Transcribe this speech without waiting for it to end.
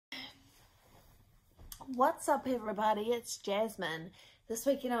What's up, everybody? It's Jasmine. This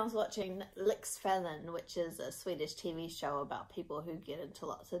weekend I was watching Lyxfällan, which is a Swedish TV show about people who get into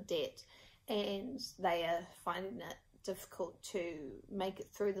lots of debt and they are finding it difficult to make it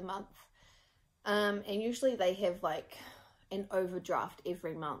through the month. And usually they have like an overdraft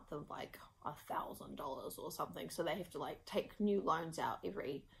every month of like $1,000 or something, so they have to like take new loans out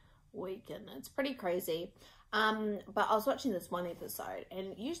every week, and it's pretty crazy. But I was watching this one episode,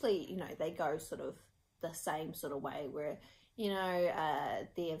 and usually, you know, they go sort of the same sort of way where, you know,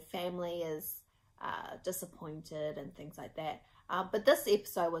 their family is disappointed and things like that. But this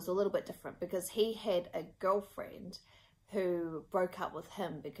episode was a little bit different because he had a girlfriend who broke up with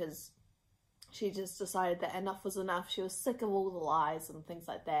him because she just decided that enough was enough. She was sick of all the lies and things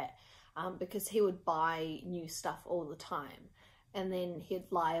like that, because he would buy new stuff all the time. And then he'd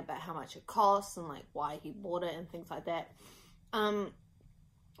lie about how much it costs and like why he bought it and things like that.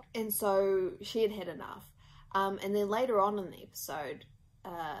 And so she had had enough. And then later on in the episode,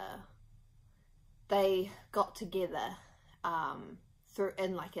 they got together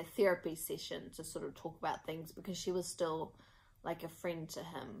in like a therapy session to sort of talk about things because she was still like a friend to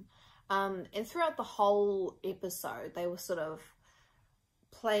him. And throughout the whole episode, they were sort of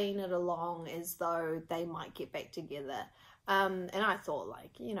playing it along as though they might get back together. And I thought,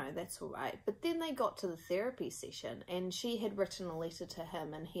 like, you know, that's all right. But then they got to the therapy session, and she had written a letter to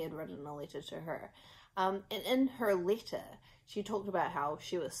him, and he had written a letter to her. And in her letter, she talked about how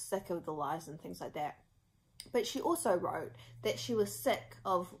she was sick of the lies and things like that. But she also wrote that she was sick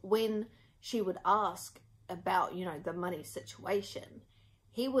of when she would ask about, you know, the money situation.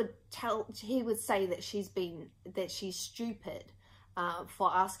 He would say that she's stupid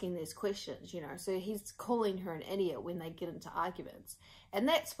for asking these questions, you know. So he's calling her an idiot when they get into arguments. And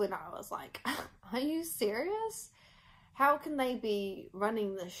that's when I was like, are you serious? How can they be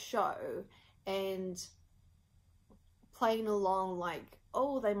running the show and playing along like,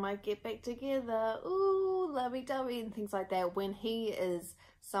 oh, they might get back together, ooh, lovey-dovey, and things like that, when he is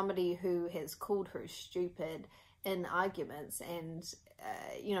somebody who has called her stupid in arguments, and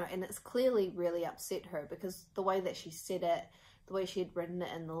you know, and it's clearly really upset her because the way that she said it, the way she had written it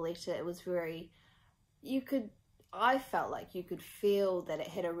in the letter, it was very, I felt like you could feel that it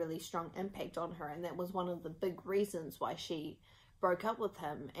had a really strong impact on her, and that was one of the big reasons why she broke up with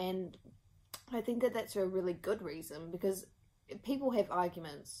him. And I think that that's a really good reason, because people have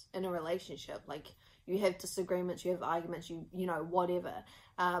arguments in a relationship, like you have disagreements, you have arguments, you know, whatever.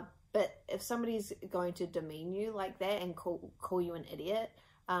 But if somebody's going to demean you like that and call you an idiot,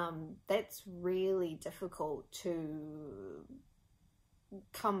 that's really difficult to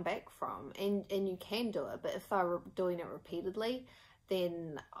come back from, and you can do it. But if I were doing it repeatedly,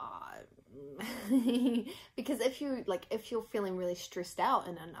 then because if you're feeling really stressed out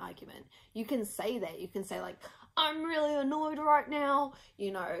in an argument, you can say that. You can say like, I'm really annoyed right now,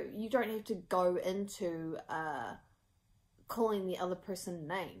 you know. You don't have to go into calling the other person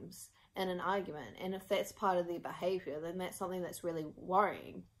names in an argument, and if that's part of their behavior, then that's something that's really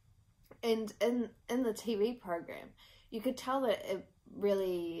worrying. And in the TV program, you could tell that it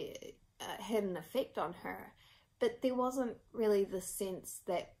really had an effect on her, but there wasn't really the sense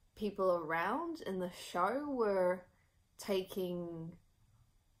that people around in the show were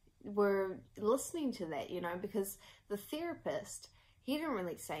listening to that, you know, because the therapist, he didn't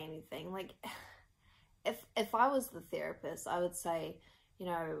really say anything. Like, if I was the therapist, I would say, you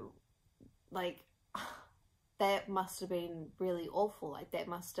know, like, that must have been really awful. Like, that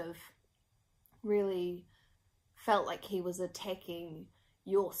must have really felt like he was attacking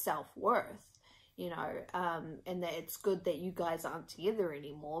your self-worth, you know, and that it's good that you guys aren't together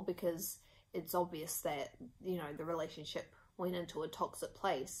anymore because it's obvious that, you know, the relationship went into a toxic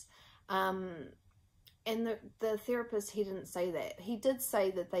place. And the therapist, he didn't say that. He did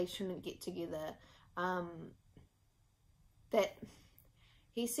say that they shouldn't get together. That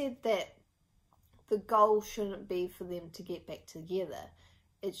he said that the goal shouldn't be for them to get back together.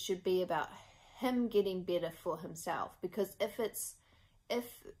 It should be about him getting better for himself, because if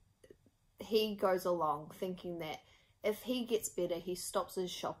he goes along thinking that if he gets better, he stops his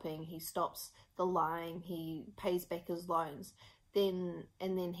shopping, he stops the lying, he pays back his loans, and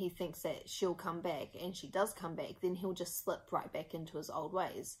then he thinks that she'll come back, and she does come back, then he'll just slip right back into his old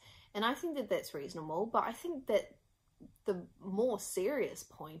ways. And I think that that's reasonable, but I think that the more serious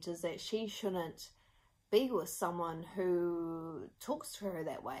point is that she shouldn't be with someone who talks to her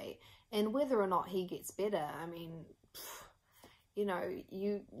that way. And whether or not he gets better, I mean, you know,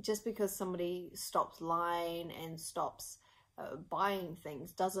 just because somebody stops lying and stops buying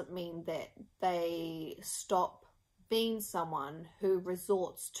things doesn't mean that they stop being someone who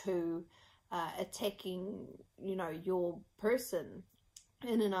resorts to attacking, you know, your person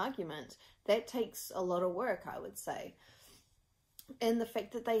in an argument. That takes a lot of work, I would say. And the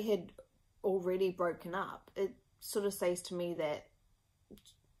fact that they had already broken up, it sort of says to me that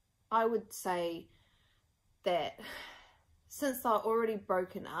I would say that since they're already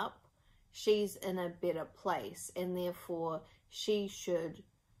broken up, she's in a better place, and therefore she should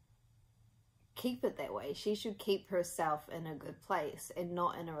keep it that way. She should keep herself in a good place and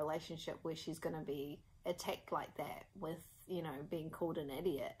not in a relationship where she's going to be attacked like that with, you know, being called an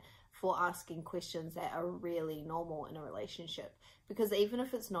idiot for asking questions that are really normal in a relationship. Because even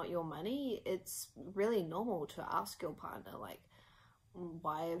if it's not your money, it's really normal to ask your partner, like,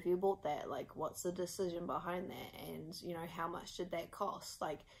 why have you bought that? Like, what's the decision behind that? And, you know, how much did that cost?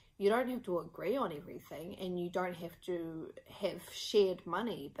 Like, you don't have to agree on everything, and you don't have to have shared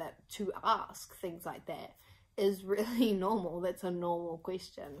money, but to ask things like that is really normal. That's a normal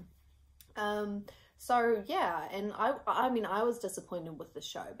question. So yeah, and I mean, I was disappointed with the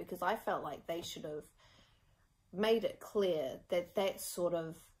show because I felt like they should have made it clear that that sort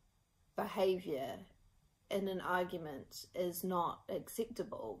of behavior in an argument is not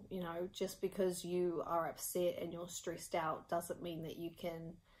acceptable. You know, just because you are upset and you're stressed out doesn't mean that you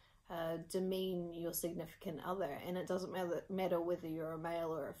can demean your significant other, and it doesn't matter whether you're a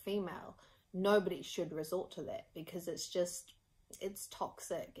male or a female. Nobody should resort to that, because it's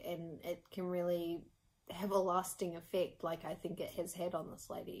toxic, and it can really have a lasting effect, like I think it has had on this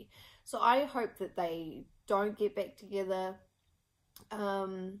lady. So I hope that they don't get back together,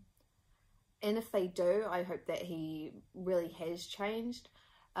 and if they do, I hope that he really has changed.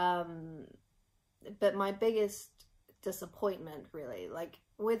 But my biggest disappointment, really, like,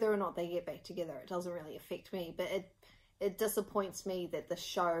 whether or not they get back together, it doesn't really affect me, but it disappoints me that the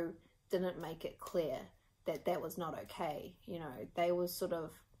show didn't make it clear that that was not okay. You know, they were sort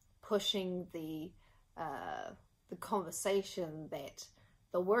of pushing the conversation that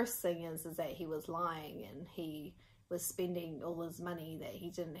the worst thing is that he was lying and he was spending all his money that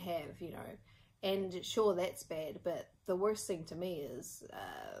he didn't have, you know. And sure, that's bad, but the worst thing to me is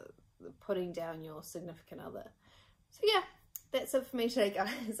putting down your significant other. So yeah, that's it for me today,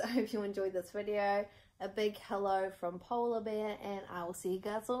 guys. I hope you enjoyed this video. A big hello from Polar Bear, and I will see you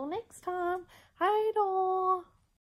guys all next time. Hi, doll.